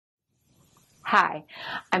Hi,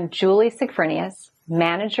 I'm Julie Sigfrinius,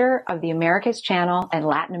 Manager of the Americas Channel and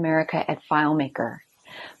Latin America at FileMaker.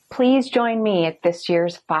 Please join me at this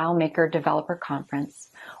year's FileMaker Developer Conference,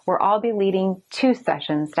 where I'll be leading 2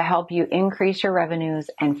 sessions to help you increase your revenues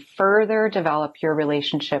and further develop your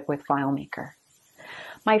relationship with FileMaker.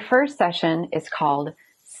 My first session is called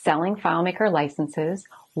Selling FileMaker Licenses,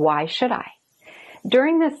 Why Should I?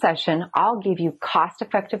 During this session, I'll give you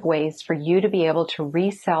cost-effective ways for you to be able to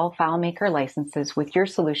resell FileMaker licenses with your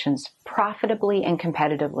solutions profitably and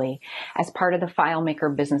competitively as part of the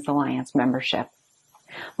FileMaker Business Alliance membership.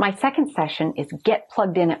 My second session is Get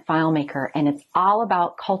Plugged In at FileMaker, and it's all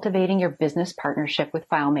about cultivating your business partnership with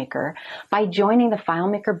FileMaker by joining the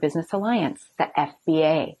FileMaker Business Alliance, the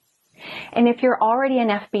FBA. And if you're already an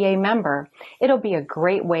FBA member, it'll be a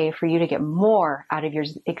great way for you to get more out of your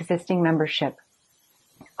existing membership.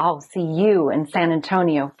 I'll see you in San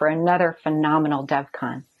Antonio for another phenomenal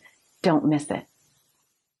DevCon. Don't miss it.